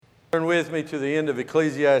Turn with me to the end of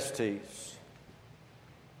Ecclesiastes.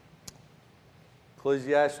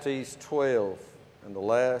 Ecclesiastes 12 and the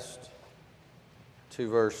last two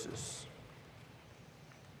verses.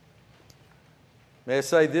 May I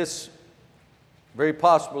say this very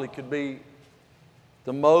possibly could be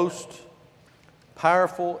the most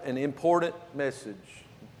powerful and important message.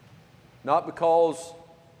 Not because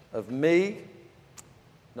of me,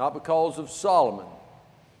 not because of Solomon,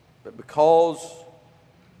 but because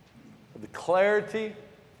of the clarity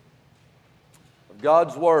of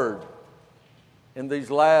God's Word in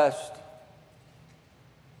these last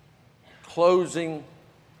closing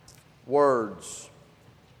words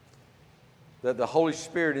that the Holy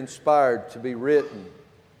Spirit inspired to be written.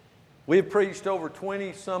 We've preached over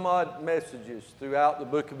 20 some odd messages throughout the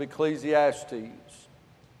book of Ecclesiastes.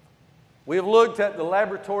 We have looked at the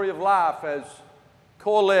laboratory of life as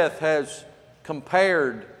Koheleth has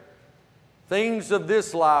compared things of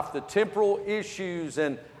this life, the temporal issues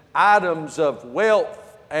and items of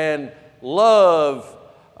wealth and love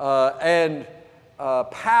and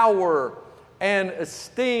power and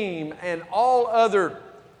esteem and all other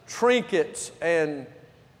trinkets and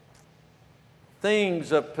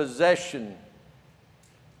things of possession.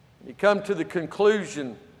 You come to the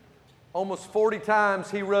conclusion, almost 40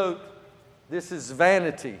 times he wrote, "This is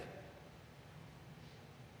vanity.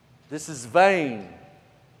 This is vain.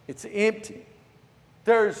 It's empty."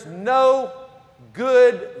 There's no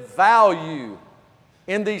good value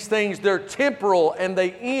in these things. They're temporal and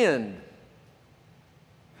they end.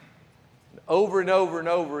 Over and over and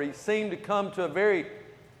over, he seemed to come to a very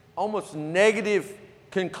almost negative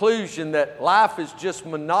conclusion that life is just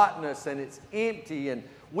monotonous and it's empty, and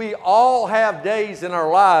we all have days in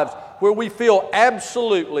our lives where we feel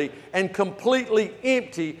absolutely and completely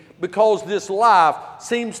empty because this life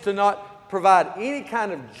seems to not provide any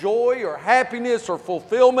kind of joy or happiness or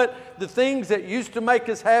fulfillment. The things that used to make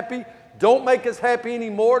us happy don't make us happy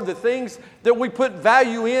anymore. The things that we put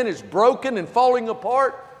value in is broken and falling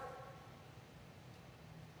apart.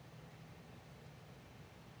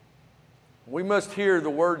 We must hear the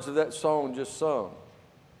words of that song just sung.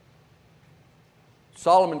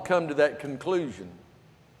 Solomon come to that conclusion,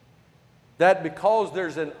 that because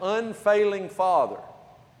there's an unfailing Father,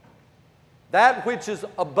 that which is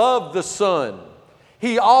above the sun.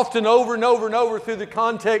 He often over and over and over through the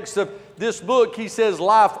context of this book, he says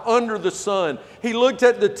life under the sun. He looked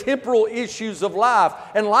at the temporal issues of life,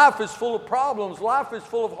 and life is full of problems. Life is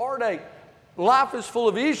full of heartache. Life is full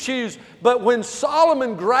of issues. But when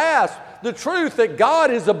Solomon grasped the truth that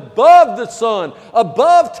God is above the sun,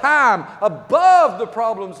 above time, above the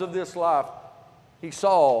problems of this life, he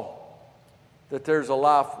saw that there's a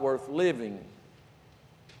life worth living.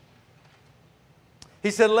 He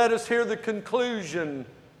said, let us hear the conclusion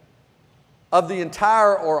of the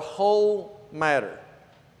entire or whole matter.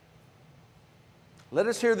 Let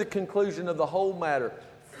us hear the conclusion of the whole matter.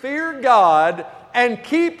 Fear God and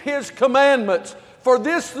keep His commandments, for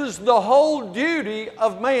this is the whole duty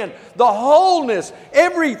of man. The wholeness,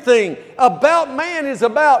 everything about man is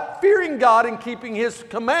about fearing God and keeping His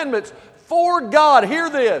commandments. For God, hear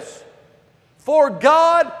this, for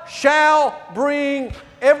God shall bring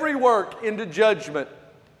every work into judgment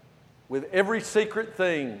with every secret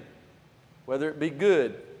thing, whether it be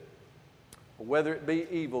good or whether it be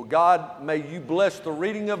evil. God, may you bless the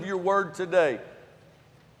reading of your word today.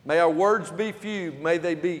 May our words be few. May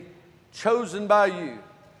they be chosen by you.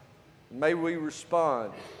 May we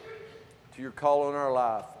respond to your call on our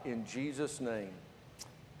life. In Jesus' name,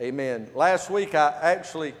 amen. Last week I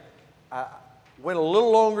went a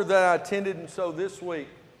little longer than I intended, and so this week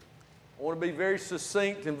I want to be very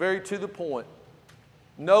succinct and very to the point.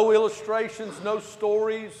 No illustrations, no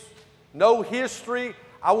stories, no history.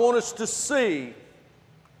 I want us to see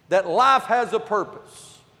that life has a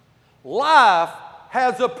purpose. Life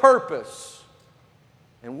has a purpose,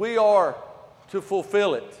 and we are to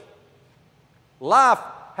fulfill it. Life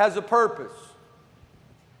has a purpose.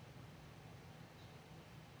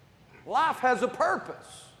 Life has a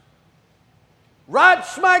purpose. Right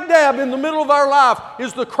smack dab in the middle of our life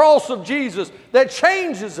is the cross of Jesus that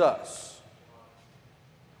changes us.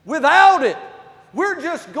 Without it, we're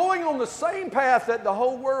just going on the same path that the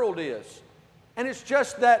whole world is. And it's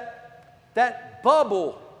just that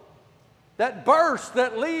bubble, that burst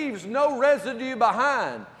that leaves no residue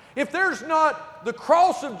behind. If there's not the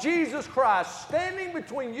cross of Jesus Christ standing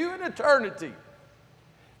between you and eternity,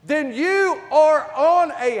 then you are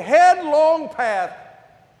on a headlong path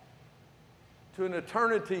to an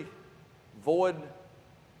eternity void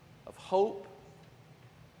of hope,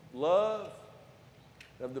 love,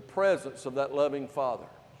 of the presence of that loving Father.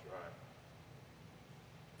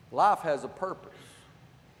 Life has a purpose.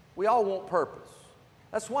 We all want purpose.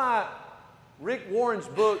 That's why Rick Warren's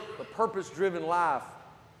book, The Purpose-Driven Life,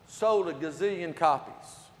 sold a gazillion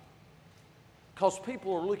copies. Because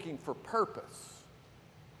people are looking for purpose.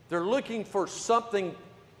 They're looking for something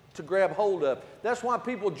to grab hold of. That's why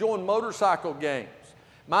people join motorcycle gangs.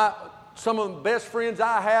 Some of the best friends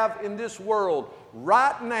I have in this world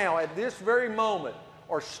right now at this very moment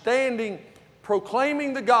are standing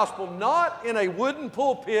proclaiming the gospel, not in a wooden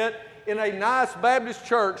pulpit in a nice Baptist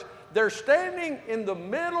church. They're standing in the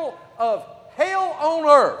middle of hell on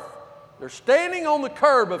earth. They're standing on the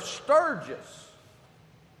curb of Sturgis,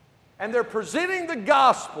 and they're presenting the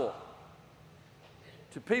gospel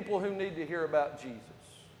to people who need to hear about Jesus.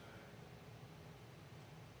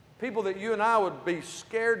 People that you and I would be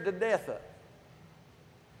scared to death of.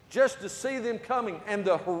 Just to see them coming. And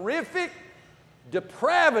the horrific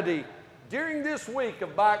depravity during this week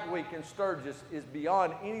of Bike Week in Sturgis is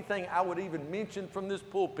beyond anything I would even mention from this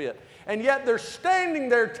pulpit. And yet they're standing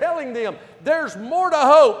there telling them there's more to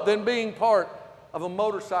hope than being part of a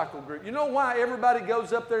motorcycle group. You know why everybody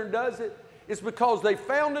goes up there and does it? It's because they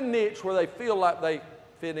found a niche where they feel like they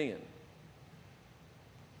fit in.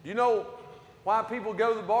 You know why people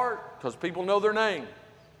go to the bar? Because people know their name.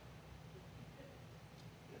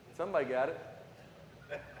 Somebody got it.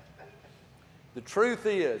 The truth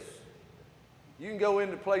is, you can go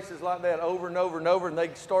into places like that over and over and over, and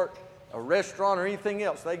they start a restaurant or anything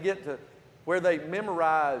else. They get to where they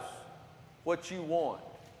memorize what you want.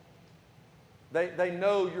 They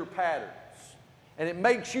know your patterns. And it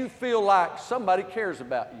makes you feel like somebody cares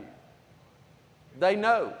about you. They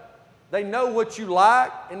know. They know what you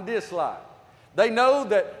like and dislike. They know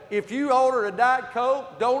that if you order a Diet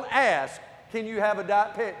Coke, don't ask, can you have a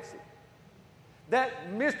Diet Pepsi?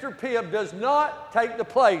 That Mr. Pibb does not take the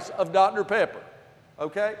place of Dr. Pepper.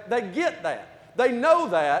 Okay? They get that. They know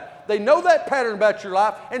that. They know that pattern about your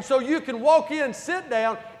life. And so you can walk in, sit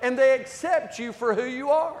down, and they accept you for who you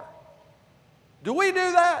are. Do we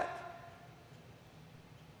do that?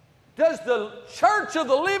 Does the Church of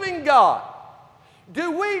the Living God,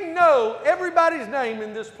 do we know everybody's name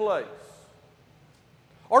in this place?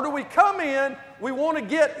 Or do we come in, we want to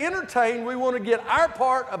get entertained, we want to get our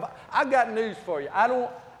part of... I've got news for you.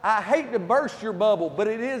 I hate to burst your bubble, but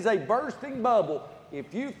it is a bursting bubble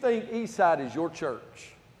if you think Eastside is your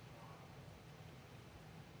church.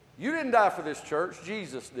 You didn't die for this church,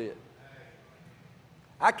 Jesus did.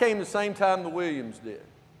 I came the same time the Williams did.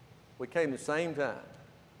 We came the same time.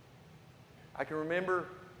 I can remember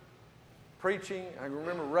preaching. I can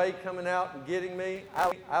remember Ray coming out and getting me.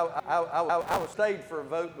 I stayed for a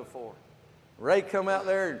vote before. Ray come out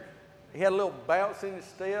there and he had a little bounce in his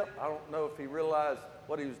step. I don't know if he realized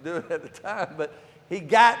what he was doing at the time, but he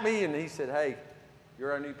got me and he said, "Hey,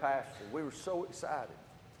 you're our new pastor." We were so excited.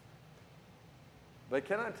 But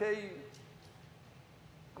can I tell you,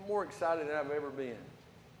 I'm more excited than I've ever been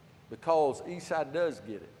because Eastside does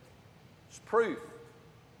get it. It's proof.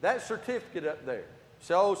 That certificate up there.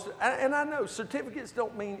 So, and I know certificates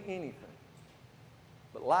don't mean anything,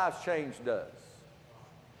 but lives changed does.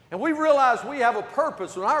 And we realize we have a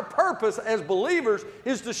purpose, and our purpose as believers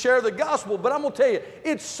is to share the gospel. But I'm going to tell you,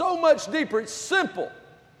 it's so much deeper. It's simple.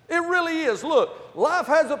 It really is. Look, life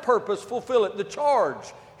has a purpose. Fulfill it. The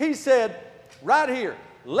charge. He said right here,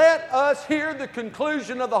 let us hear the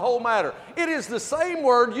conclusion of the whole matter. It is the same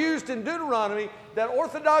word used in Deuteronomy that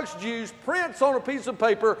Orthodox Jews prints on a piece of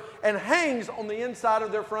paper and hangs on the inside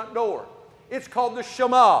of their front door. It's called the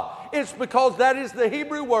Shema. It's because that is the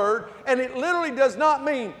Hebrew word, and it literally does not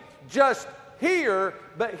mean just hear,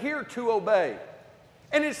 but hear to obey.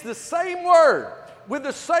 And it's the same word with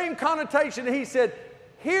the same connotation. He said,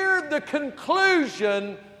 hear the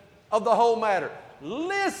conclusion of the whole matter.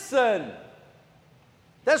 Listen.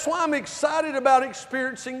 That's why I'm excited about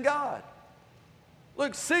experiencing God.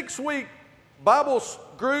 Look, 6-week Bible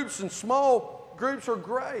groups and small groups are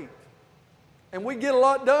great. And we get a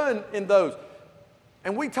lot done in those.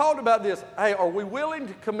 And we talked about this. Hey, are we willing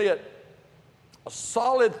to commit a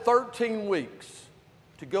solid 13 weeks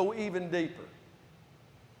to go even deeper?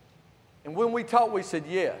 And when we talked, we said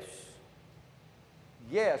yes.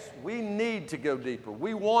 Yes, we need to go deeper.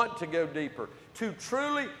 We want to go deeper. To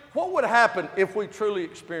truly, what would happen if we truly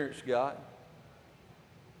experienced God?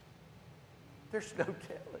 There's no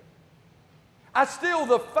telling.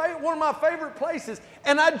 One of my favorite places,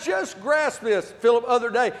 and I just grasped this, Philip, other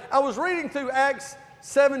day. I was reading through Acts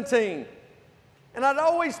 17, and I'd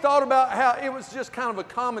always thought about how it was just kind of a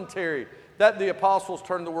commentary that the apostles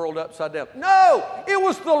turned the world upside down. No, it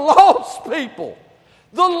was the lost people.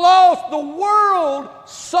 The lost, the world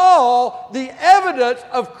saw the evidence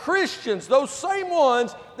of Christians, those same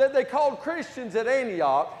ones that they called Christians at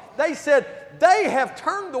Antioch. They said, they have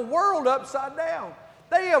turned the world upside down.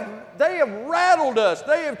 They have rattled us.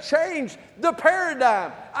 They have changed the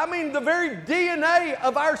paradigm. I mean, the very DNA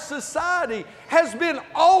of our society has been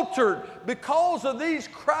altered because of these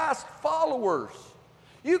Christ followers.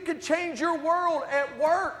 You can change your world at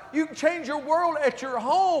work. You can change your world at your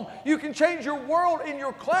home. You can change your world in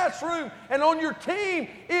your classroom and on your team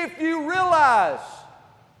if you realize,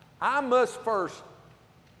 I must first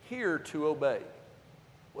hear to obey.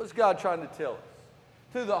 What's God trying to tell us?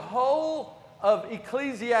 Through the whole of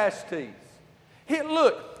Ecclesiastes,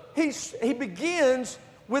 he begins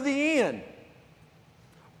with the end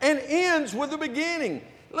and ends with the beginning.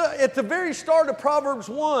 Look, at the very start of Proverbs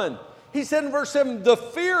 1, he said in verse 7, the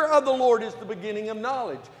fear of the Lord is the beginning of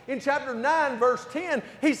knowledge. In chapter 9, verse 10,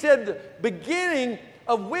 he said the beginning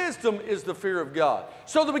of wisdom is the fear of God.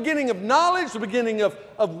 So the beginning of knowledge, the beginning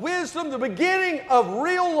of wisdom, the beginning of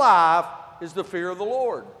real life is the fear of the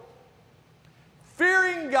Lord.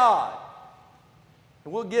 Fearing God.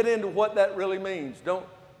 And we'll get into what that really means.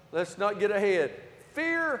 Let's not get ahead.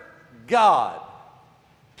 Fear God.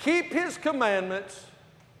 Keep His commandments.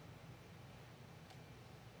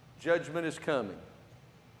 Judgment is coming.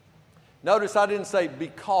 Notice I didn't say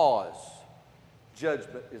because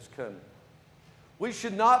judgment is coming. We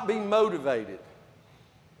should not be motivated.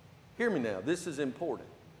 Hear me now, this is important.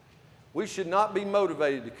 We should not be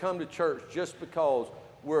motivated to come to church just because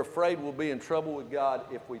we're afraid we'll be in trouble with God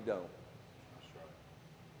if we don't.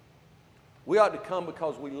 We ought to come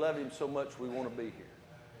because we love Him so much we want to be here.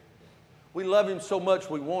 We love Him so much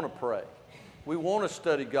we want to pray. We want to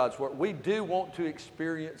study God's Word. We do want to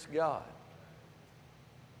experience God.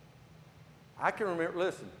 I can remember,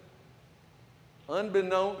 listen,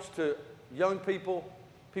 unbeknownst to young people,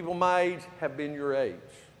 people my age have been your age.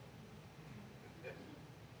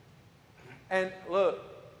 And look,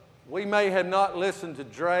 we may have not listened to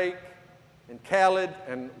Drake and Khaled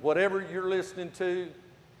and whatever you're listening to.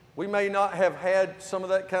 We may not have had some of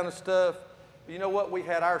that kind of stuff. But you know what? We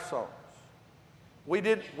had our songs. We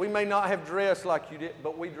may not have dressed like you did,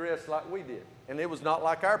 but we dressed like we did. And it was not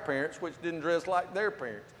like our parents, which didn't dress like their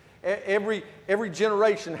parents. Every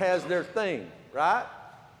generation has their thing, right?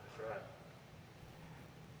 That's right.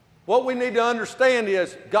 What we need to understand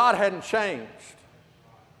is God hadn't changed.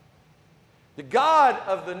 The God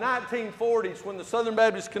of the 1940s, when the Southern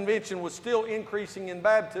Baptist Convention was still increasing in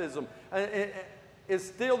baptism, is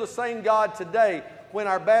still the same God today when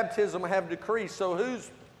our baptism have decreased. So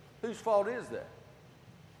whose fault is that?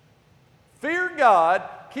 Fear God,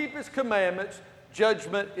 keep His commandments,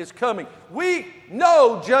 judgment is coming. We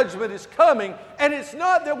know judgment is coming, and it's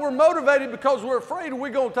not that we're motivated because we're afraid we're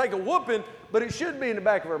going to take a whooping, but it should be in the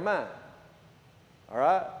back of our mind. All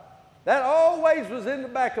right? That always was in the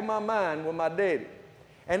back of my mind with my daddy.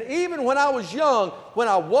 And even when I was young, when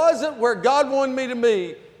I wasn't where God wanted me to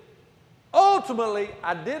be, ultimately,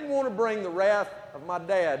 I didn't want to bring the wrath of my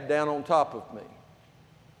dad down on top of me.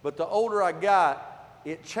 But the older I got,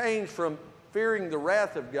 it changed from fearing the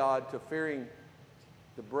wrath of God to fearing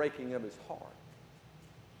the breaking of His heart.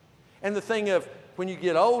 And the thing of, when you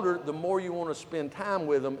get older, the more you want to spend time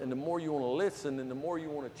with Him, and the more you want to listen, and the more you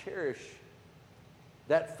want to cherish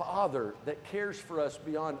that Father that cares for us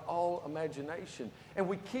beyond all imagination. And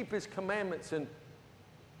we keep His commandments, and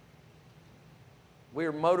we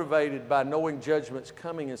are motivated by knowing judgment's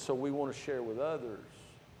coming, and so we want to share with others.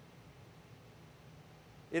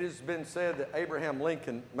 It has been said that Abraham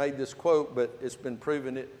Lincoln made this quote, but it's been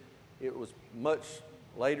proven it was much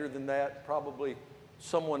later than that, probably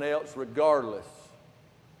someone else, regardless.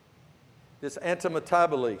 This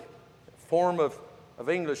antimetabole, form of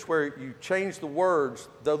English where you change the words,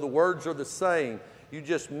 though the words are the same. You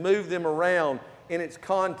just move them around in its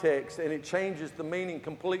context, and it changes the meaning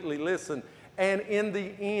completely. Listen, and in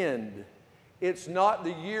the end, it's not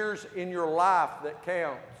the years in your life that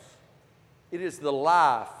counts. It is the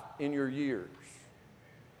life in your years.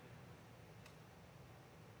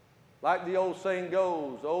 Like the old saying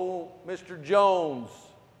goes, old Mr. Jones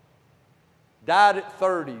died at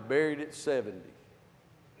 30, buried at 70.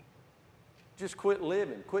 Just quit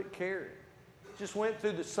living, quit caring. Just went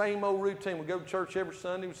through the same old routine. We go to church every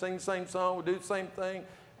Sunday, we sing the same song, we do the same thing.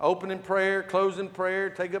 Open in prayer, close in prayer,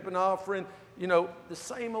 take up an offering. You know, the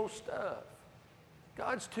same old stuff.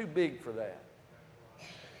 God's too big for that.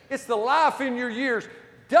 It's the life in your years.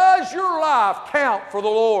 Does your life count for the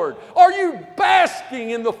Lord? Are you basking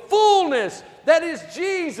in the fullness that is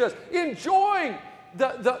Jesus, enjoying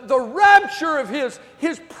the rapture of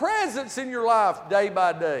His presence in your life day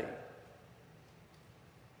by day?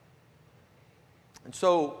 And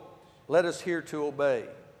so, let us hear to obey.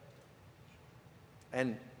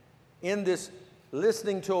 And in this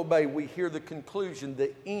listening to obey, we hear the conclusion,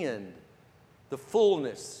 the end, the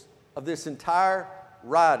fullness of this entire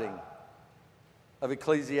writing of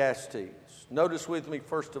Ecclesiastes. Notice with me,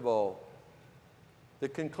 first of all, the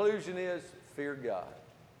conclusion is fear God.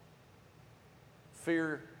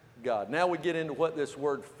 Fear God. Now we get into what this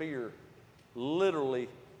word fear literally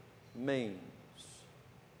means.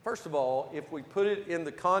 First of all, if we put it in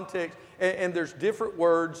the context, and there's different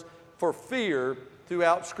words for fear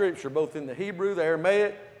throughout Scripture, both in the Hebrew, the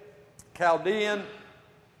Aramaic, Chaldean,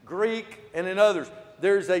 Greek, and in others.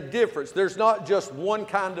 There's a difference. There's not just one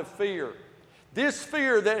kind of fear. This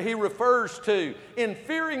fear that he refers to in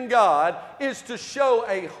fearing God is to show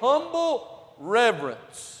a humble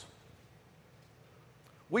reverence.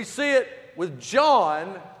 We see it with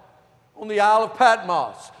John on the Isle of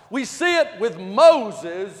Patmos. We see it with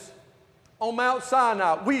Moses on Mount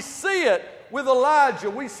Sinai. We see it with Elijah.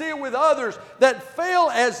 We see it with others that fell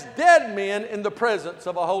as dead men in the presence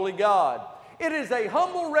of a holy God. It is a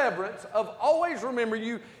humble reverence of always remember,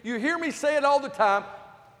 you hear me say it all the time,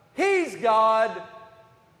 He's God,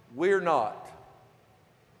 we're not.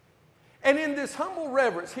 And in this humble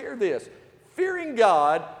reverence, hear this, fearing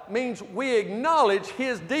God means we acknowledge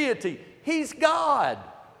His deity. He's God.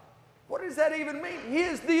 What does that even mean? He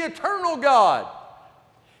is the eternal God.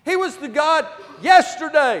 He was the God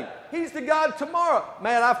yesterday. He's the God tomorrow.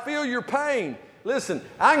 Man, I feel your pain. Listen,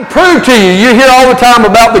 I can prove to you, you hear all the time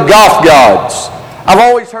about the golf gods. I've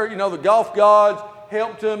always heard, the golf gods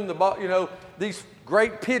helped them, these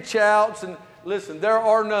great pitch outs. And listen, there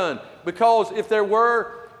are none. Because if there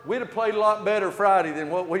were, we'd have played a lot better Friday than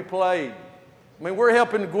what we played. I mean, we're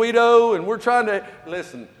helping Guido and we're trying to,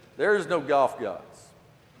 listen, there is no golf gods.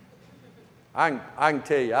 I can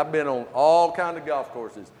tell you, I've been on all kinds of golf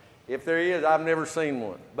courses. If there is, I've never seen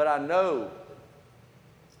one. But I know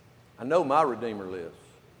my Redeemer lives.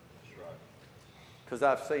 That's right. Because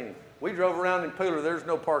I've seen Him. We drove around in Pooler. There's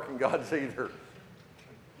no parking gods either.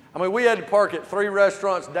 I mean, we had to park at 3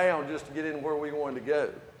 restaurants down just to get in where we wanted to go.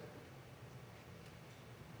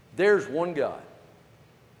 There's one God.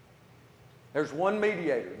 There's one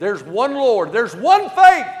mediator. There's one Lord. There's one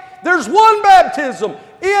faith. There's one baptism.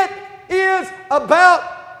 It is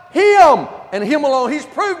about Him and Him alone. He's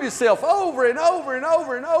proved Himself over and over and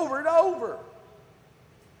over and over and over.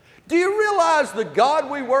 Do you realize the God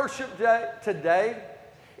we worship today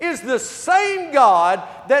is the same God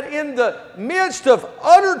that in the midst of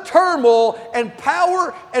utter turmoil and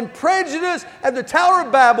power and prejudice at the Tower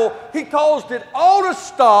of Babel, He caused it all to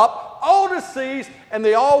stop, all to cease, and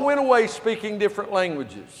they all went away speaking different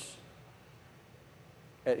languages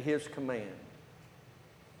at His command.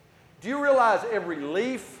 Do you realize every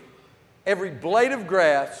leaf, every blade of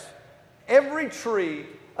grass, every tree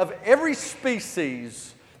of every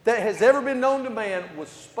species that has ever been known to man was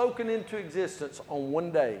spoken into existence on one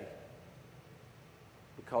day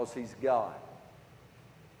because He's God?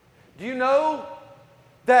 Do you know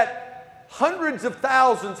that hundreds of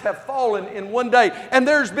thousands have fallen in one day, and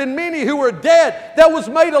there's been many who are dead that was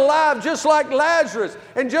made alive just like Lazarus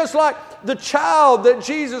and just like the child that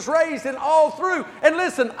Jesus raised and all through. And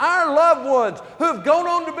listen, our loved ones who have gone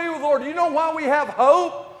on to be with the Lord, do you know why we have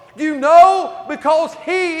hope? Do you know? Because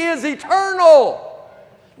He is eternal.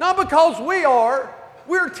 Not because we are.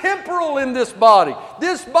 We're temporal in this body.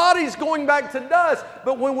 This body's going back to dust.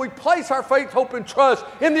 But when we place our faith, hope, and trust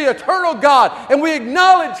in the eternal God and we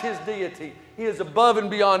acknowledge His deity, He is above and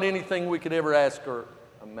beyond anything we could ever ask or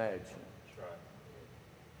imagine. That's right.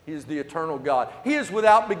 He is the eternal God. He is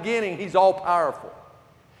without beginning. He's all-powerful.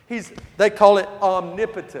 They call it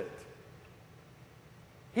omnipotent.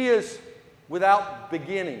 He is without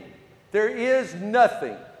beginning. There is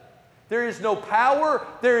nothing. There is no power.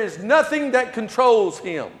 There is nothing that controls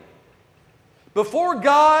Him. Before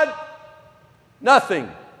God,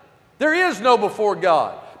 nothing. There is no before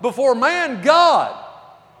God. Before man, God.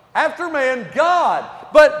 After man, God.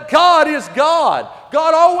 But God is God.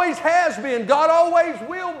 God always has been. God always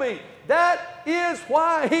will be. That is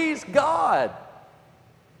why He's God.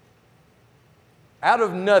 Out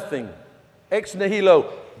of nothing, ex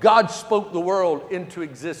nihilo, God spoke the world into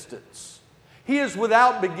existence. He is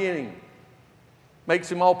without beginning.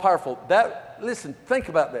 Makes Him all powerful. Listen, think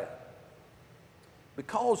about that.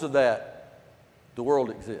 Because of that, the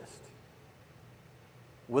world exists.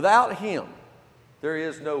 Without Him, there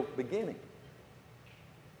is no beginning.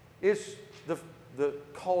 It's the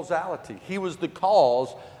causality. He was the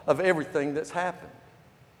cause of everything that's happened.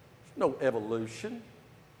 There's no evolution.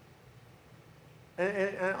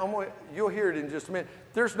 And you'll hear it in just a minute.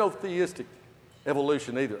 There's no theistic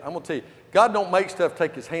evolution either. I'm going to tell you, God don't make stuff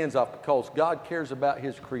take his hands off because God cares about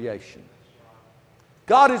his creation.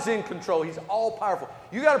 God is in control. He's all powerful.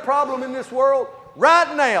 You got a problem in this world?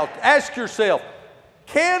 Right now, ask yourself,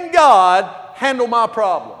 can God handle my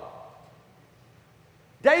problem?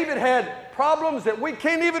 David had problems that we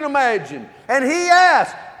can't even imagine. And he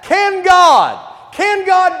asked, can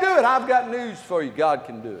God do it? I've got news for you. God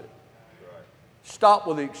can do it. Stop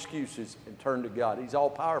with the excuses and turn to God. He's all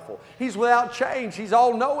powerful. He's without change. He's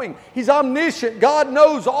all knowing. He's omniscient. God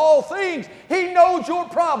knows all things. He knows your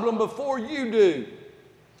problem before you do.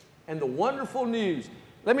 And the wonderful news,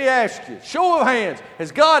 let me ask you, show of hands,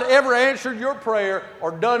 has God ever answered your prayer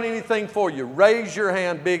or done anything for you? Raise your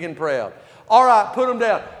hand big and proud. All right, put them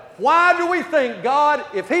down. Why do we think God,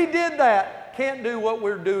 if he did that, can't do what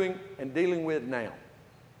we're doing and dealing with now?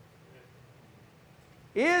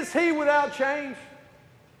 Is he without change?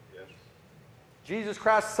 Yes. Jesus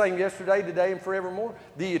Christ the same yesterday, today, and forevermore.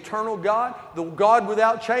 The eternal God, the God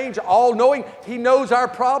without change, all-knowing. He knows our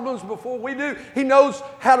problems before we do. He knows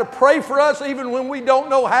how to pray for us even when we don't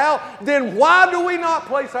know how. Then why do we not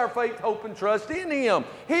place our faith, hope, and trust in him?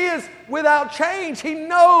 He is without change. He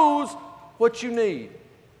knows what you need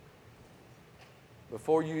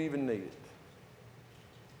before you even need it.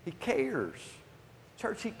 He cares.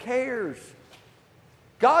 Church, he cares.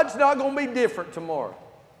 God's not going to be different tomorrow.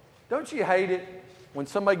 Don't you hate it when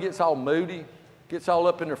somebody gets all moody, gets all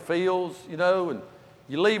up in their feels, and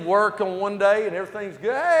you leave work on one day and everything's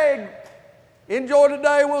good. Hey, enjoy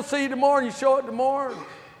today, we'll see you tomorrow, and you show up tomorrow.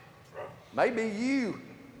 Maybe you.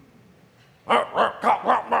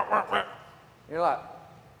 You're like,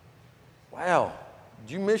 wow,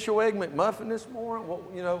 did you miss your Egg McMuffin this morning?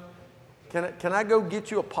 Well, can I go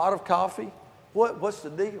get you a pot of coffee? What's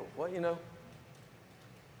the deal?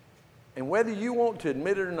 And whether you want to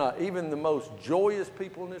admit it or not, even the most joyous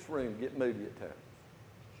people in this room get moody at times.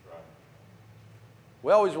 That's right.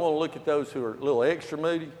 We always want to look at those who are a little extra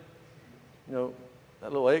moody, that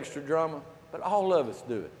little extra drama. But all of us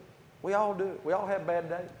do it. We all do it. We all have bad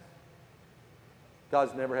days.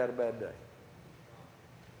 God's never had a bad day.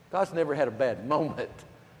 God's never had a bad moment.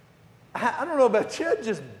 I don't know about you, it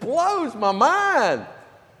just blows my mind.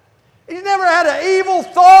 He's never had an evil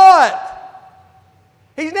thought.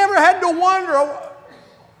 He's never had to wonder,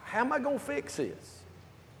 how am I going to fix this?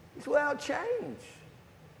 He's without change.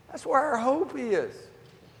 That's where our hope is.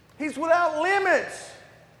 He's without limits.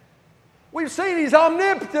 We've seen he's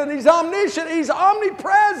omnipotent, he's omniscient, he's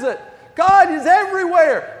omnipresent. God is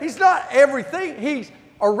everywhere. He's not everything. He's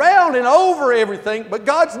around and over everything, but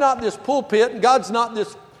God's not this pulpit, and God's not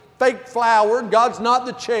this fake flower, and God's not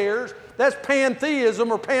the chairs. That's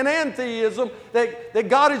pantheism or panentheism, that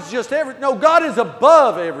God is just everything. No, God is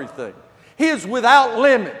above everything. He is without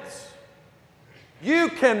limits. You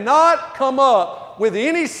cannot come up with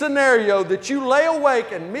any scenario that you lay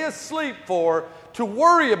awake and miss sleep for to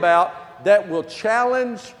worry about that will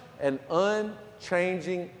challenge an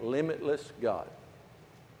unchanging, limitless God.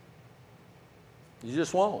 You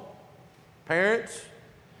just won't. Parents,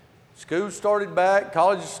 school started back,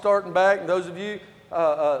 college is starting back, and those of you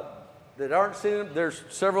that aren't seeing them, there's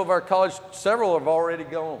several of our college, several have already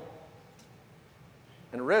gone.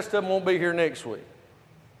 And the rest of them won't be here next week.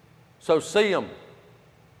 So see them,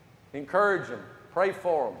 encourage them, pray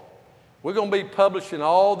for them. We're going to be publishing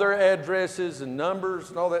all their addresses and numbers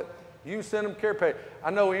and all that. You can send them care package.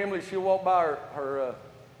 I know Emily, she'll walk by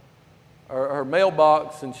her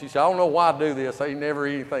mailbox and she said, I don't know why I do this. Ain't never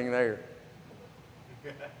anything there.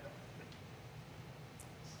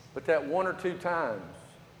 But that one or two times,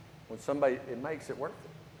 when somebody, it makes it worth it.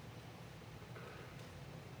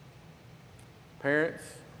 Parents,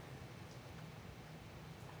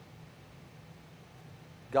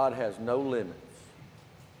 God has no limits.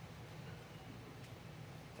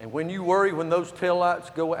 And when you worry, when those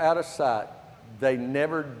taillights go out of sight, they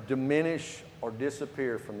never diminish or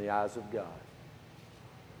disappear from the eyes of God.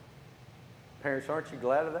 Parents, aren't you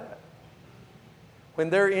glad of that? When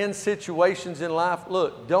they're in situations in life,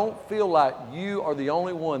 look, don't feel like you are the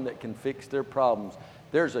only one that can fix their problems.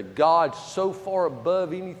 There's a God so far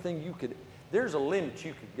above anything you could, there's a limit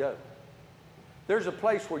you could go. There's a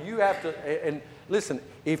place where you have to, and listen,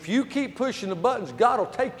 if you keep pushing the buttons, God will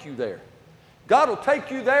take you there. God will take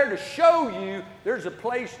you there to show you there's a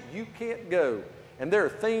place you can't go, and there are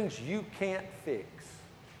things you can't fix.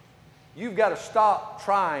 You've got to stop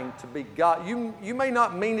trying to be God. You may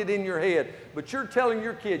not mean it in your head, but you're telling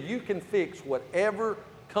your kid you can fix whatever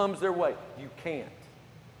comes their way. You can't.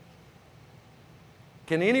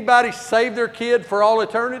 Can anybody save their kid for all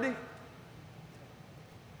eternity?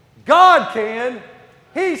 God can.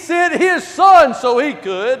 He sent His Son so He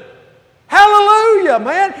could. Hallelujah,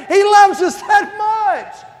 man. He loves us that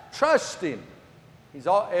much. Trust Him. He's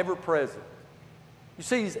ever present. You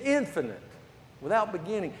see, He's infinite, without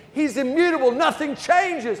beginning. He's immutable. Nothing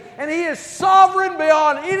changes. And He is sovereign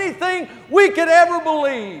beyond anything we could ever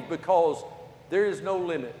believe, because there is no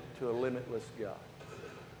limit to a limitless God.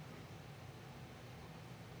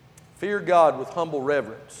 Fear God with humble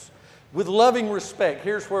reverence, with loving respect.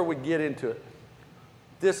 Here's where we get into it.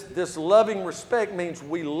 This loving respect means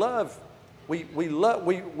we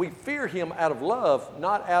fear Him out of love,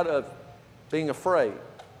 not out of being afraid.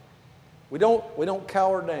 We don't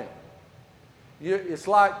cower down. It's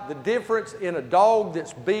like the difference in a dog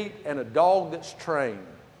that's beat and a dog that's trained.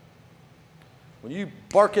 When you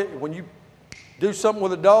bark it, when you do something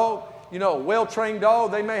with a dog, you know, a well-trained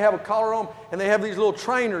dog, they may have a collar on, and they have these little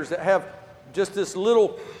trainers that have just this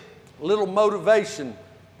little motivation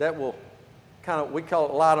that will kind of, we call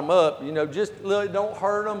it light them up. You know, just don't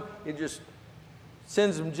hurt them. It just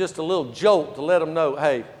sends them just a little jolt to let them know,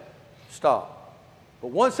 hey, stop. But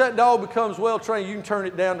once that dog becomes well-trained, you can turn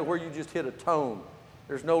it down to where you just hit a tone.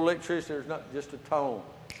 There's no electricity, there's not just a tone,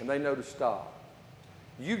 and they know to stop.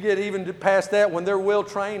 You get even past that when they're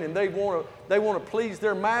well-trained and they want to please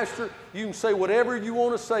their master, you can say whatever you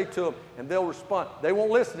want to say to them, and they'll respond. They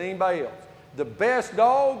won't listen to anybody else. The best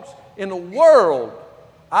dogs in the world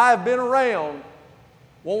I've been around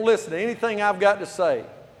won't listen to anything I've got to say.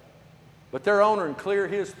 But their owner can clear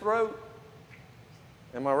his throat.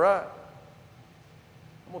 Am I right?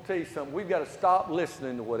 I'm going to tell you something. We've got to stop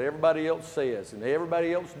listening to what everybody else says and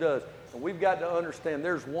everybody else does. And we've got to understand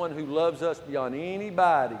there's one who loves us beyond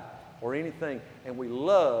anybody or anything. And we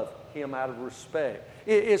love Him out of respect.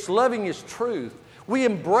 It's loving His truth. We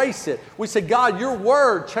embrace it. We say, God, your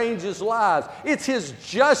word changes lives. It's His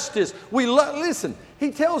justice. Listen,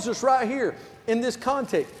 He tells us right here in this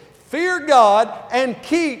context, fear God and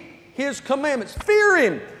keep His commandments. Fear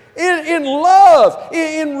Him in love,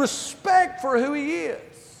 in respect for who He is.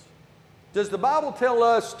 Does the Bible tell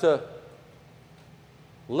us to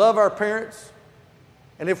love our parents?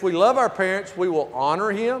 And if we love our parents, we will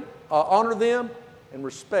honor them and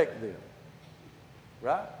respect them.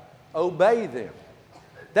 Right? Obey them.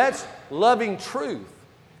 That's loving truth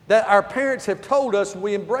that our parents have told us, and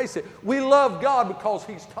we embrace it. We love God because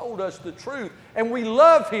He's told us the truth. And we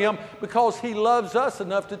love Him because He loves us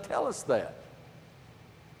enough to tell us that.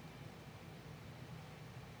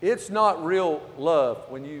 It's not real love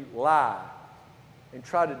when you lie and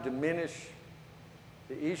try to diminish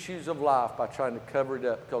the issues of life by trying to cover it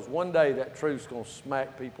up, because one day that truth's going to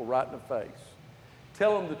smack people right in the face.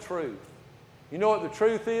 Tell them the truth. You know what the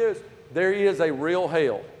truth is? There is a real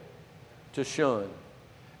hell to shun.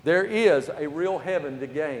 There is a real heaven to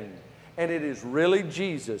gain. And it is really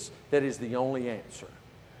Jesus that is the only answer.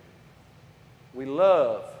 We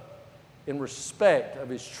love in respect of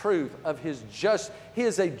His truth, of His just. He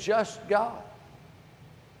is a just God.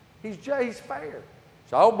 He's fair.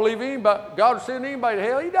 So I don't believe God will send anybody to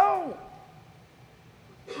hell. He don't.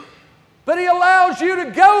 But He allows you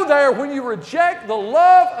to go there when you reject the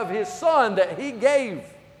love of His Son that He gave.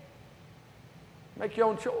 Make your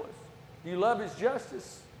own choice. Do you love His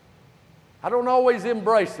justice? I don't always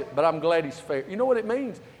embrace it, but I'm glad He's fair. You know what it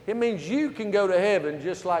means? It means you can go to heaven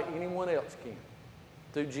just like anyone else can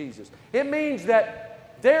through Jesus. It means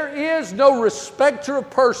that there is no respecter of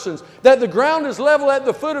persons, that the ground is level at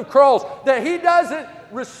the foot of cross, that He doesn't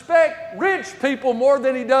respect rich people more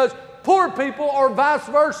than He does poor people, or vice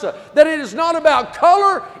versa. That it is not about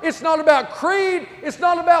color, it's not about creed, it's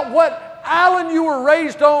not about what island you were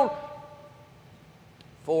raised on.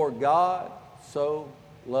 For God so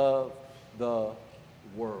loved the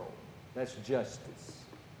world. That's justice.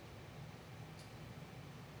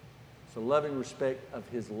 It's a loving respect of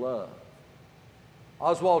His love.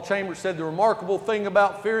 Oswald Chambers said the remarkable thing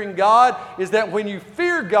about fearing God is that when you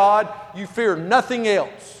fear God, you fear nothing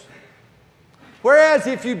else. Whereas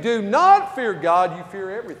if you do not fear God, you fear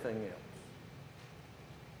everything else.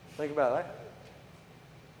 Think about that.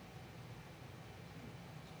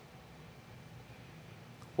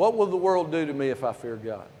 What will the world do to me if I fear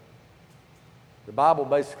God? The Bible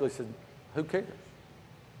basically said, who cares?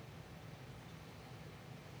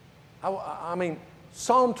 I mean,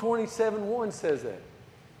 Psalm 27:1 says that.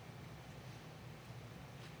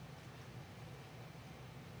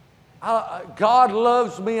 God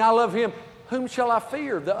loves me, I love Him. Whom shall I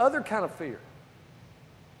fear? The other kind of fear.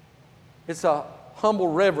 It's a humble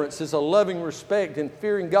reverence. It's a loving respect in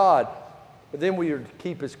fearing God. But then we are to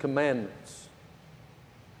keep His commandments.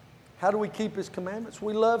 How do we keep His commandments?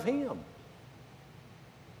 We love Him.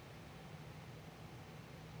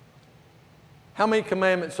 How many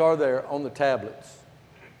commandments are there on the tablets?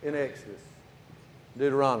 in Exodus?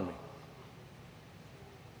 Deuteronomy.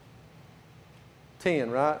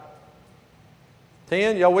 10, right?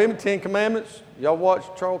 10, y'all with me? 10 Commandments? Y'all watch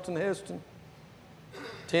Charlton Heston?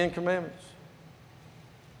 10 Commandments.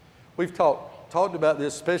 We've talked about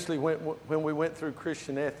this, especially when we went through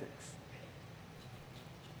Christian ethics.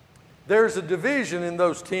 There's a division in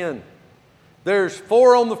those 10. There's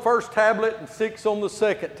 4 on the first tablet and 6 on the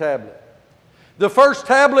second tablet. The first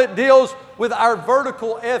tablet deals with our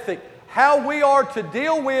vertical ethic, how we are to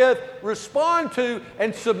deal with, respond to,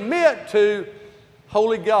 and submit to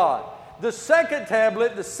holy God. The second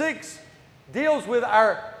tablet, the 6, deals with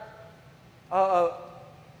our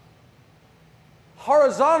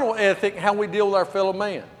horizontal ethic, how we deal with our fellow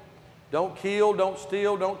man. Don't kill, don't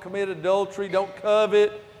steal, don't commit adultery, don't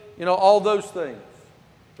covet, all those things.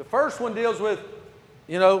 The first one deals with,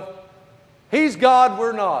 He's God,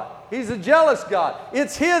 we're not. He's a jealous God.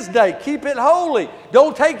 It's His day. Keep it holy.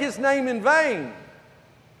 Don't take His name in vain.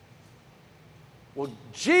 Well,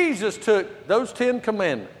 Jesus took those 10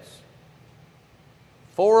 commandments,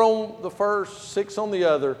 4 on the first, 6 on the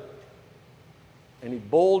other, and He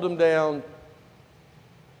boiled them down.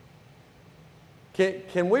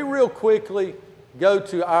 Can we real quickly go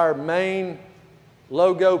to our main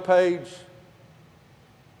logo page,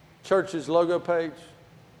 church's logo page?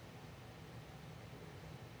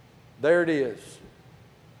 There it is.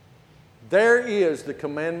 There is the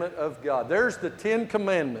commandment of God. There's the 10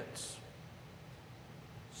 commandments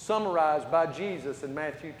summarized by Jesus in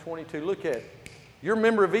Matthew 22. Look at it. You're a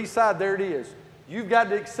member of Eastside, there it is. You've got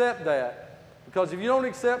to accept that, because if you don't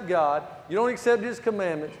accept God, you don't accept His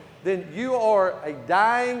commandments, then you are a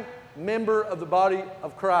dying member of the body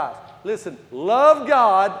of Christ. Listen, love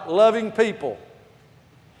God, loving people.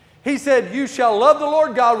 He said, you shall love the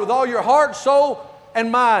Lord God with all your heart, soul,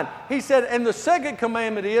 and mind. He said, and the second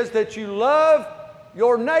commandment is that you love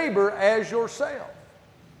your neighbor as yourself.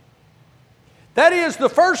 That is the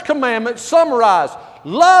first commandment summarized.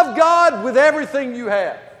 Love God with everything you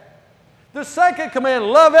have. The second command,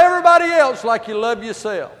 love everybody else like you love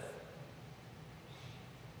yourself.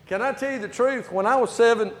 Can I tell you the truth? When I was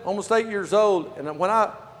 7, almost 8 years old, and when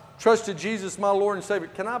I trusted Jesus, my Lord and Savior,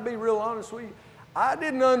 can I be real honest with you? I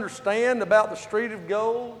didn't understand about the street of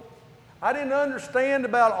gold. I didn't understand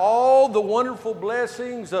about all the wonderful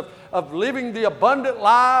blessings of living the abundant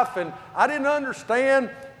life. And I didn't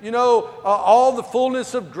understand, all the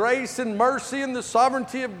fullness of grace and mercy and the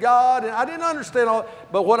sovereignty of God. And I didn't understand all.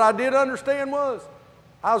 But what I did understand was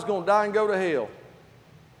I was going to die and go to hell.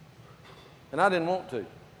 And I didn't want to.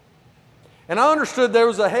 And I understood there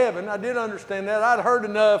was a heaven. I did understand that. I'd heard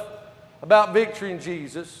enough about victory in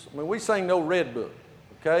Jesus. I mean, we sang no red book,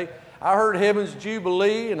 okay? I heard Heaven's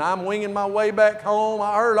Jubilee, and I'm winging my way back home.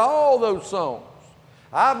 I heard all those songs.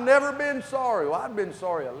 I've never been sorry. Well, I've been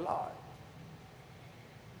sorry a lot.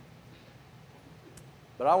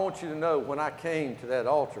 But I want you to know, when I came to that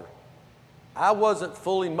altar, I wasn't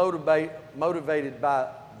fully motivated by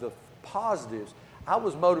the positives. I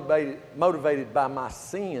was motivated by my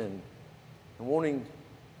sin and wanting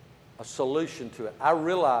a solution to it. I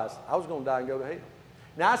realized I was going to die and go to hell.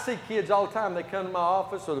 Now, I see kids all the time. They come to my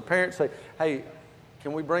office, or the parents say, hey,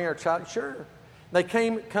 can we bring our child? Sure. They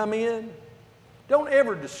come in. Don't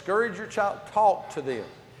ever discourage your child. Talk to them.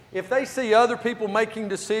 If they see other people making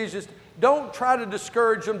decisions, don't try to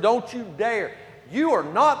discourage them. Don't you dare. You are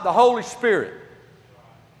not the Holy Spirit.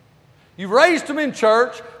 You've raised them in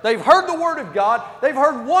church. They've heard the Word of God. They've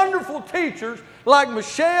heard wonderful teachers like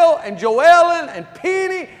Michelle and Joellen and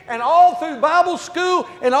Penny and all through Bible school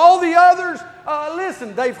and all the others.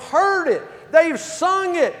 Listen, they've heard it. They've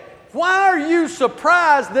sung it. Why are you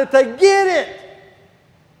surprised that they get it?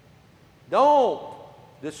 Don't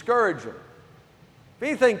discourage them. If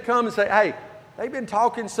anything, come and say, hey, they've been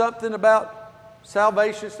talking something about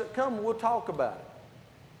salvation. Come, we'll talk about it.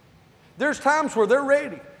 There's times where they're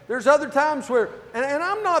ready. There's other times where, and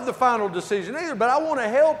I'm not the final decision either, but I want to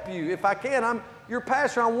help you if I can. I'm your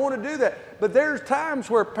pastor. I want to do that. But there's times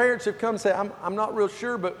where parents have come and say, I'm not real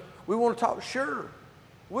sure, but we want to talk. Sure.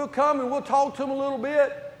 We'll come and we'll talk to them a little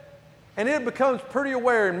bit. And it becomes pretty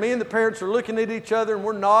aware. And me and the parents are looking at each other and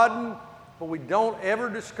we're nodding, but we don't ever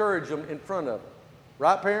discourage them in front of them.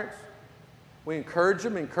 Right, parents? We encourage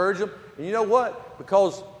them. And you know what?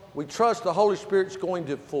 Because we trust the Holy Spirit's going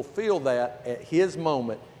to fulfill that at His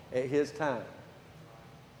moment, at His time.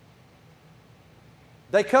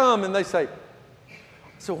 They come and they say,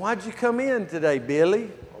 so why'd you come in today,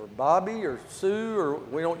 Billy or Bobby or Sue? Or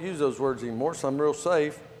we don't use those words anymore, so I'm real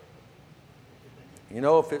safe.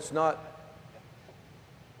 If it's not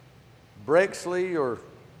Brexley or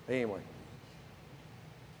anyway.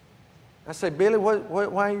 I say, Billy,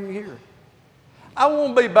 why are you here? I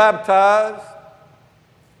want to be baptized.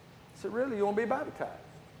 I said, really, you want to be baptized?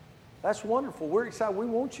 That's wonderful. We're excited. We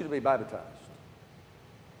want you to be baptized.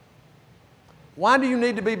 Why do you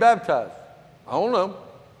need to be baptized? I don't know.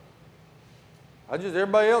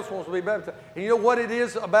 Everybody else wants to be baptized. And you know what it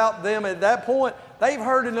is about them at that point? They've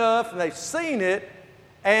heard enough and they've seen it,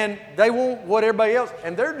 and they want what everybody else,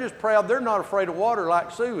 and they're just proud they're not afraid of water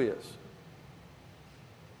like Sue is.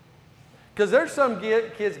 Because there's some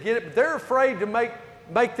kids get it, but they're afraid to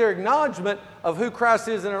make their acknowledgement of who Christ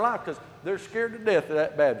is in their life because they're scared to death of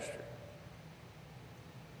that baptistry.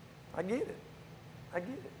 I get it. I get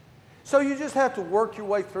it. So you just have to work your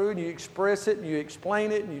way through, and you express it, and you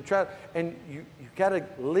explain it, and you try, and you got to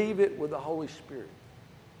leave it with the Holy Spirit.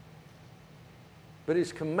 But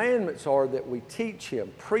His commandments are that we teach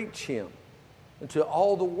Him, preach Him, and to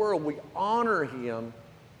all the world we honor Him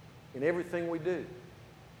in everything we do.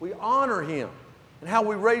 We honor Him in how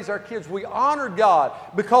we raise our kids. We honor God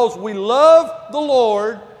because we love the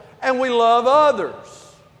Lord and we love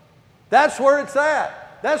others. That's where it's at.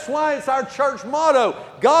 That's why it's our church motto.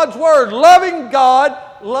 God's Word, loving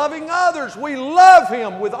God, loving others. We love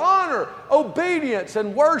Him with honor, obedience,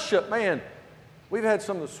 and worship. Man, we've had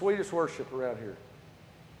some of the sweetest worship around here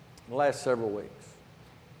in the last several weeks.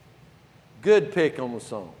 Good pick on the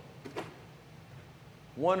song.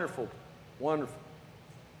 Wonderful, wonderful.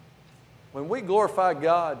 When we glorify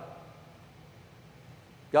God,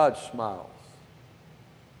 God smiles.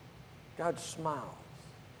 God smiles.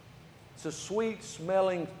 It's a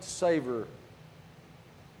sweet-smelling savor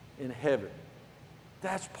in heaven.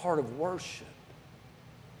 That's part of worship.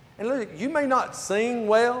 And look, you may not sing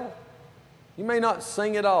well. You may not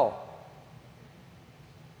sing at all.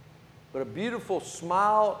 But a beautiful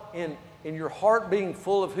smile in your heart being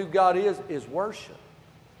full of who God is worship.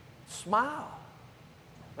 Smile.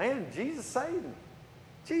 Man, Jesus saved me.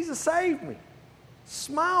 Jesus saved me.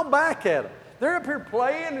 Smile back at them. They're up here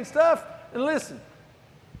playing and stuff. And listen,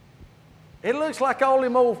 it looks like all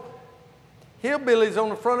them old hillbillies on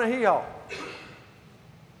the front of Hee-Haw.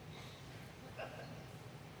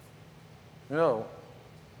 You know,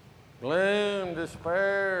 gloom,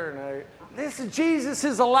 despair, and listen, Jesus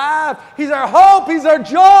is alive. He's our hope. He's our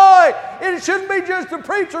joy. It shouldn't be just a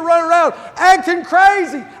preacher running around acting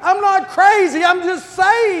crazy. I'm not crazy. I'm just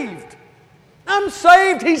saved. I'm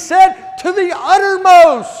saved, he said, to the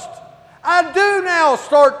uttermost. I do now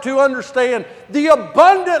start to understand the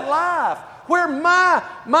abundant life where my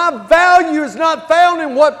value is not found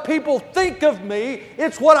in what people think of me.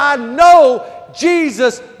 It's what I know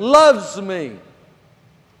Jesus loves me.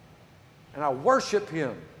 And I worship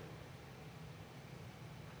Him.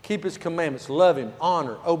 Keep His commandments. Love Him.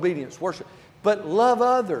 Honor. Obedience. Worship. But love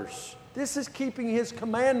others. This is keeping His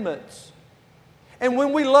commandments. And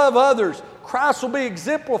when we love others, Christ will be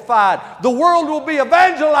exemplified. The world will be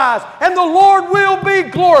evangelized. And the Lord will be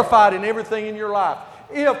glorified in everything in your life.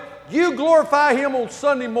 If you glorify Him on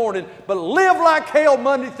Sunday morning, but live like hell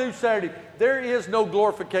Monday through Saturday, there is no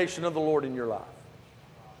glorification of the Lord in your life.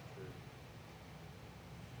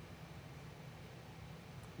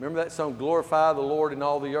 Remember that song, Glorify the Lord in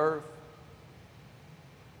all the earth?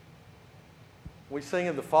 We sing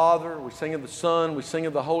of the Father, we sing of the Son, we sing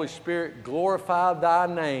of the Holy Spirit. Glorify Thy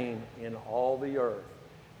name in all the earth.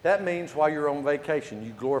 That means while you're on vacation,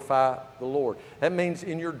 you glorify the Lord. That means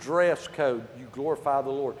in your dress code, you glorify the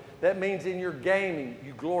Lord. That means in your gaming,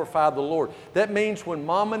 you glorify the Lord. That means when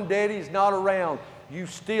mom and daddy's not around,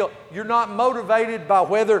 you're not motivated by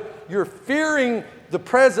whether you're fearing the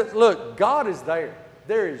present. Look, God is there.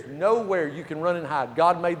 There is nowhere you can run and hide.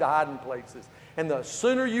 God made the hiding places. And the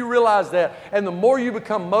sooner you realize that, and the more you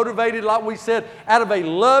become motivated, like we said, out of a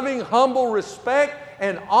loving, humble respect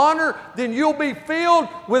and honor, then you'll be filled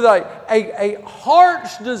with a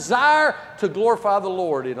heart's desire to glorify the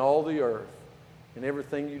Lord in all the earth, in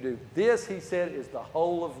everything you do. This, he said, is the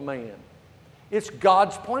whole of man. It's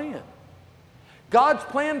God's plan. God's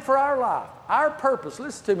plan for our life, our purpose.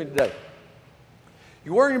 Listen to me today.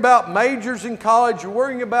 You're worrying about majors in college. You're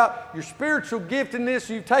worrying about your spiritual giftedness.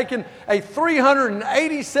 You've taken a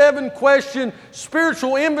 387-question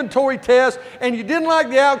spiritual inventory test, and you didn't like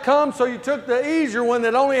the outcome, so you took the easier one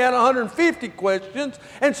that only had 150 questions.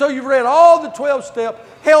 And so you've read all the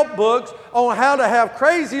 12-step help books on how to have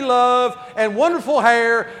crazy love and wonderful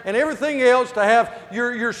hair and everything else to have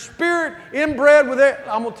your spirit inbred with it.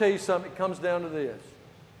 I'm going to tell you something. It comes down to this.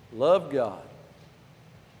 Love God.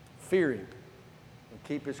 Fear Him.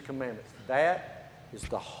 Keep His commandments. That is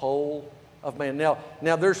the whole of man. Now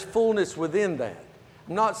there's fullness within that.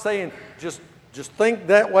 I'm not saying just think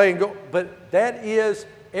that way and go, but that is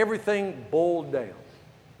everything boiled down.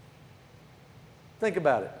 Think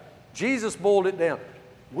about it. Jesus boiled it down.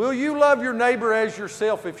 Will you love your neighbor as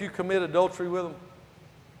yourself if you commit adultery with them?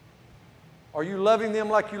 Are you loving them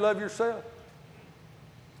like you love yourself?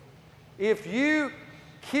 If you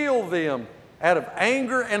kill them out of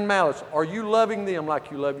anger and malice, are you loving them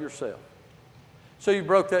like you love yourself? So you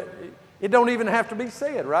broke that. It don't even have to be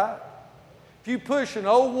said, right? If you push an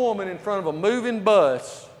old woman in front of a moving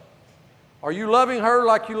bus, are you loving her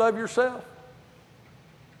like you love yourself?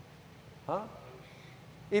 Huh?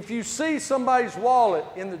 If you see somebody's wallet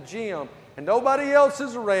in the gym and nobody else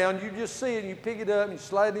is around, you just see it and you pick it up and you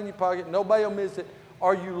slide it in your pocket, nobody will miss it.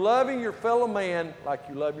 Are you loving your fellow man like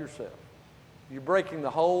you love yourself? You're breaking the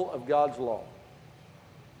whole of God's law.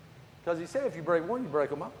 Because He said if you break one, you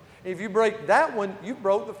break them all. If you break that one, you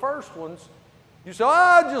broke the first ones. You say,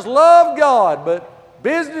 I just love God, but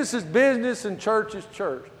business is business and church is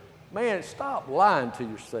church. Man, stop lying to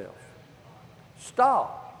yourself.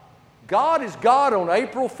 Stop. God is God on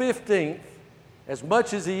April 15th as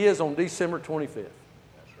much as He is on December 25th. That's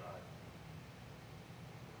right.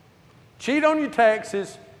 Cheat on your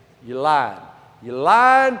taxes, you lied. You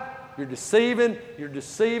lied, you're deceiving,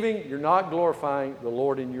 you're not glorifying the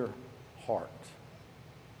Lord in your heart.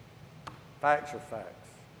 Facts are facts.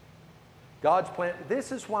 God's plan.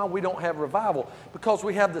 This is why we don't have revival, because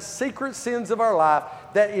we have the secret sins of our life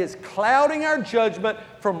that is clouding our judgment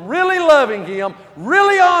from really loving Him,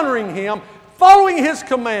 really honoring Him, following His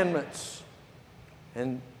commandments,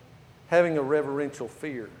 and having a reverential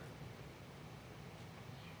fear.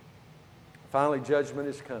 Finally, judgment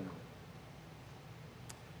is coming.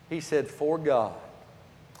 He said, for God.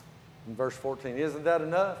 In verse 14, isn't that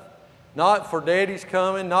enough? Not for daddy's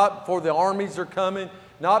coming, not for the armies are coming,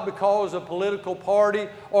 not because of a political party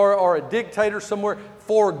or a dictator somewhere.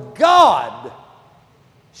 For God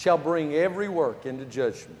shall bring every work into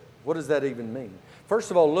judgment. What does that even mean?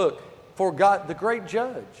 First of all, look, for God, the great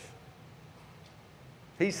judge.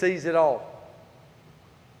 He sees it all.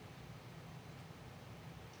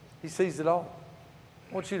 He sees it all.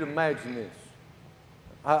 I want you to imagine this.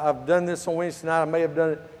 I've done this on Wednesday night. I may have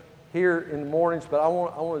done it here in the mornings, but I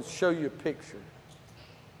want to show you a picture.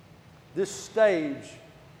 This stage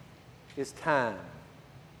is time.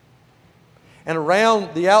 And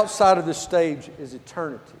around the outside of this stage is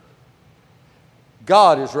eternity.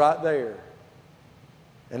 God is right there.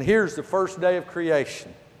 And here's the first day of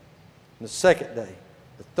creation, and the second day,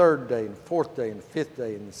 the third day, and the fourth day, and the fifth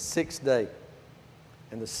day, and the sixth day,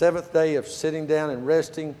 and the seventh day of sitting down and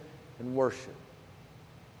resting and worship.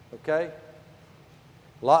 Okay?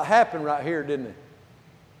 A lot happened right here, didn't it?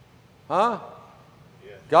 Huh?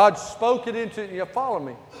 Yeah. God spoke it into it. You follow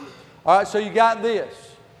me? All right, so you got this.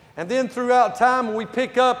 And then throughout time, when we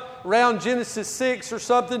pick up around Genesis 6 or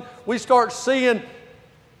something, we start seeing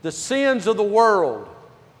the sins of the world.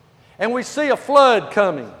 And we see a flood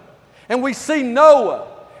coming. And we see Noah.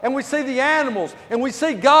 And we see the animals. And we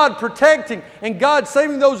see God protecting. And God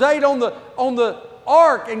saving those 8 on the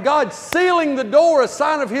ark. And God sealing the door, a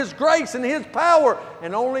sign of His grace and His power.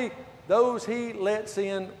 And only those He lets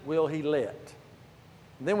in will He let.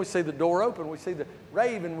 And then we see the door open. We see the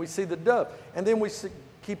raven. We see the dove. And then we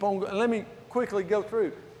keep on going. Let me quickly go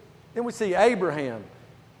through. Then we see Abraham.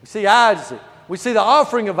 We see Isaac. We see the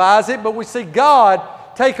offering of Isaac. But we see God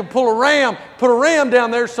put a ram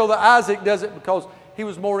down there so that Isaac does it, because he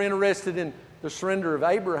was more interested in the surrender of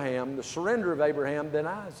Abraham than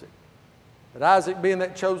Isaac. But Isaac being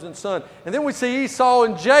that chosen son. And then we see Esau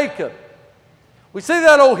and Jacob. We see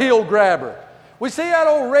that old heel grabber. We see that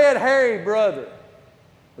old red hairy brother.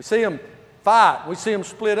 We see them fight. We see them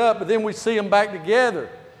split up, but then we see them back together,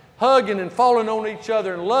 hugging and falling on each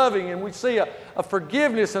other and loving. And we see a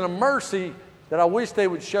forgiveness and a mercy that I wish they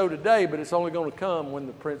would show today, but it's only going to come when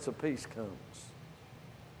the Prince of Peace comes.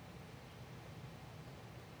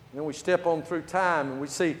 And then we step on through time and we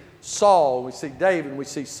see Saul, we see David, we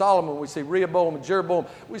see Solomon, we see Rehoboam and Jeroboam.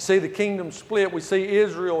 We see the kingdom split. We see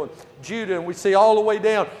Israel and Judah, and we see all the way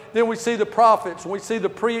down. Then we see the prophets, and we see the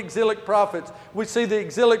pre-exilic prophets. We see the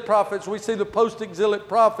exilic prophets. We see the post-exilic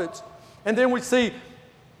prophets. And then we see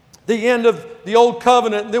the end of the old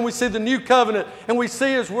covenant, and then we see the new covenant, and we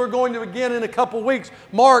see, as we're going to begin in a couple weeks,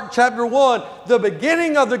 Mark chapter 1, the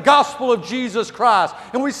beginning of the gospel of Jesus Christ.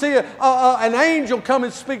 And we see an angel come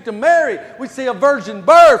and speak to Mary. We see a virgin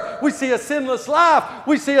birth. We see a sinless life.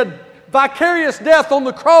 We see a vicarious death on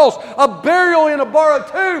the cross, a burial in a borrowed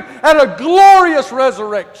tomb, and a glorious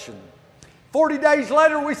resurrection. 40 days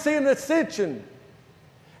later, we see an ascension.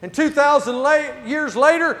 And 2,000 years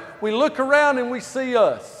later, we look around and we see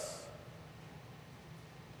us.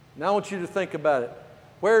 Now I want you to think about it.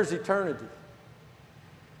 Where is eternity?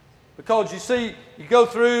 Because you see, you go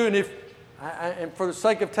through, and if And for the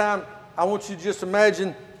sake of time, I want you to just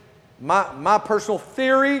imagine my personal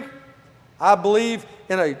theory. I believe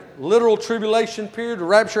in a literal tribulation period. The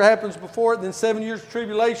rapture happens before it, then 7 years of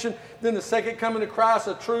tribulation, then the second coming of Christ,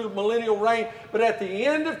 a true millennial reign. But at the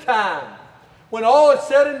end of time, when all is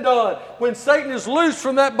said and done, when Satan is loosed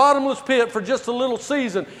from that bottomless pit for just a little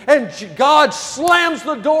season, and God slams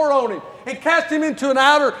the door on him and casts him into an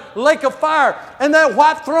outer lake of fire, and that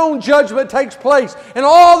white throne judgment takes place, and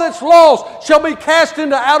all that's lost shall be cast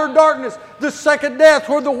into outer darkness, the second death,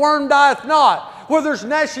 where the worm dieth not, where there's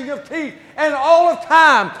gnashing of teeth, and all of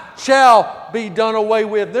time shall be done away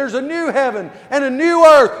with. There's a new heaven and a new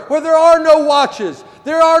earth where there are no watches,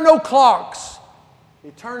 there are no clocks.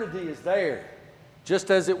 Eternity is there,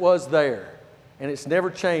 just as it was there, and it's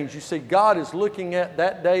never changed. You see, God is looking at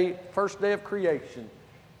that day, first day of creation,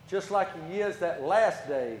 just like He is that last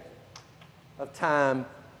day of time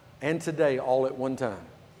and today, all at one time.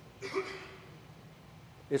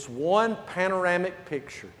 It's one panoramic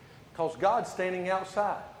picture, because God's standing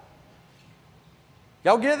outside.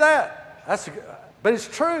 Y'all get that? But it's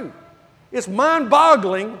true. It's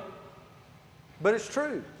mind-boggling, but it's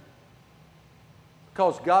true.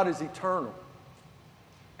 Because God is eternal.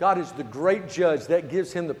 God is the great judge. That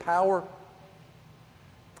gives Him the power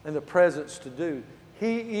and the presence to do.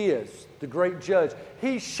 He is the great judge.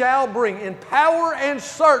 He shall bring in power and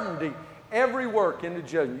certainty every work into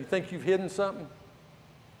judgment. You think you've hidden something?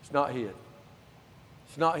 It's not hid.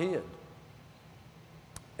 It's not hid.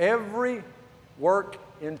 Every work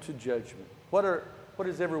into judgment. What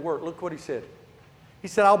is every work? Look what He said. He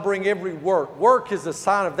said, I'll bring every work. Work is a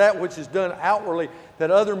sign of that which is done outwardly that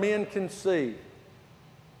other men can see.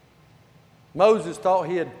 Moses thought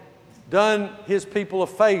he had done his people a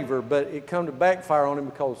favor, but it come to backfire on him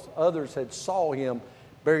because others had saw him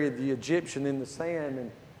bury the Egyptian in the sand.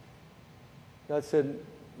 And God said,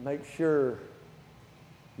 make sure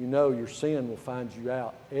you know your sin will find you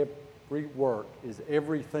out. Every work is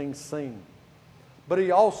everything seen. But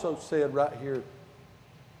He also said right here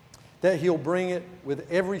that He'll bring it with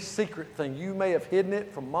every secret thing. You may have hidden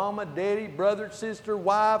it from mama, daddy, brother, sister,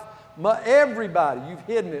 wife, everybody. You've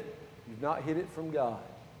hidden it. You've not hid it from God.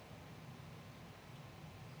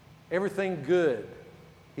 Everything good,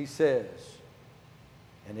 He says,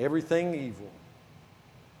 and everything evil.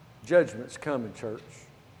 Judgment's coming, church.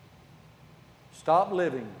 Stop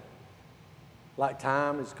living like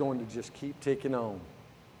time is going to just keep ticking on.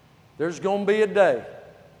 There's going to be a day.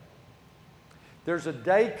 There's a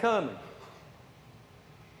day coming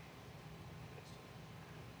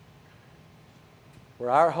where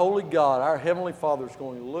our holy God, our Heavenly Father, is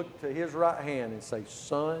going to look to His right hand and say,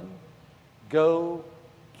 son, go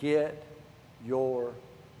get your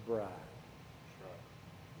bride.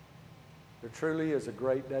 There truly is a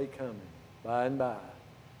great day coming, by and by.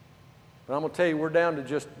 But I'm going to tell you, we're down to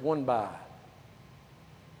just one by.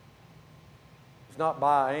 It's not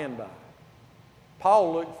by and by.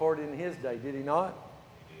 Paul looked for it in his day, did he not?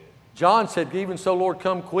 He did. John said, even so, Lord,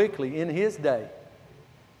 come quickly in his day.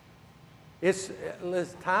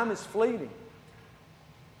 Time is fleeting.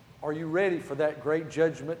 Are you ready for that great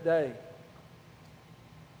judgment day?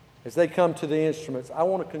 As they come to the instruments, I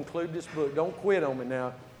want to conclude this book. Don't quit on me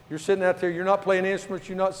now. You're sitting out there, you're not playing instruments,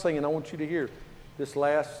 you're not singing. I want you to hear this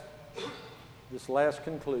last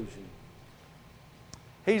conclusion.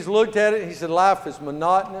 He's looked at it and he said, life is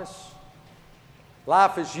monotonous.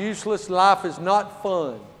 Life is useless. Life is not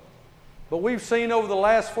fun. But we've seen over the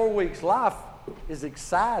last 4 weeks, life is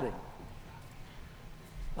exciting.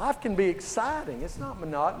 Life can be exciting. It's not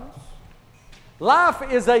monotonous. Life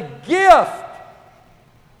is a gift.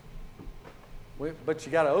 But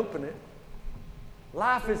you got to open it.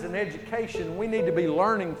 Life is an education. We need to be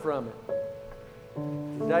learning from it.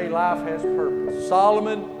 Today, life has purpose.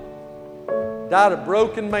 Solomon died a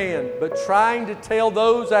broken man, but trying to tell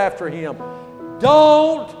those after him,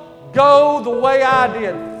 don't go the way I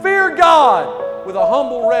did. Fear God with a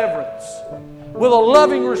humble reverence, with a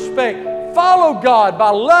loving respect. Follow God by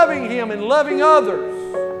loving Him and loving others.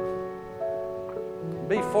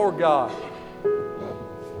 Be for God.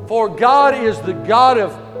 For God is the God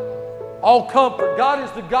of all comfort. God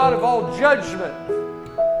is the God of all judgment.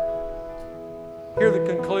 Hear the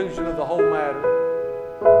conclusion of the whole matter.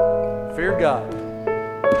 Fear God.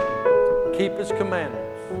 Keep His commandments.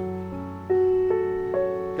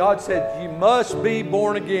 God said, you must be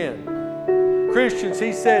born again. Christians,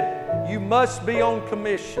 He said, you must be on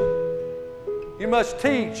commission. You must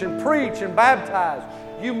teach and preach and baptize.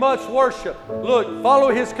 You must worship. Look, follow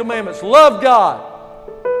His commandments. Love God.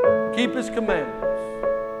 Keep His commandments.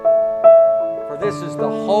 For this is the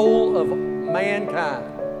whole of mankind.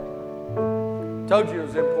 I told you it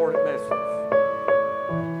was an important message.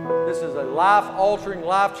 This is a life-altering,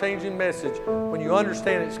 life-changing message when you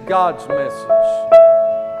understand it's God's message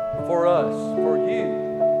for us, for you,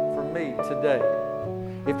 for me today.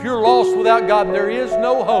 If you're lost without God and there is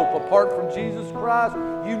no hope apart from Jesus Christ,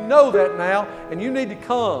 you know that now, and you need to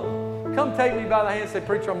come. Come take me by the hand and say,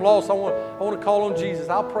 "Preacher, I'm lost. I want to call on Jesus.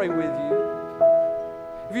 I'll pray with you."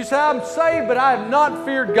 If you say, "I'm saved, but I have not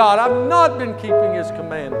feared God. I've not been keeping His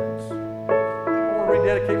commandments. I want to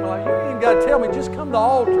rededicate my life." You ain't even got to tell me. Just come to the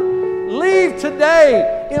altar. Leave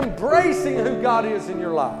today embracing who God is in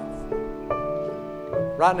your life.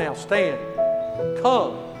 Right now, stand.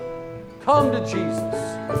 Come. Come to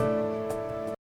Jesus.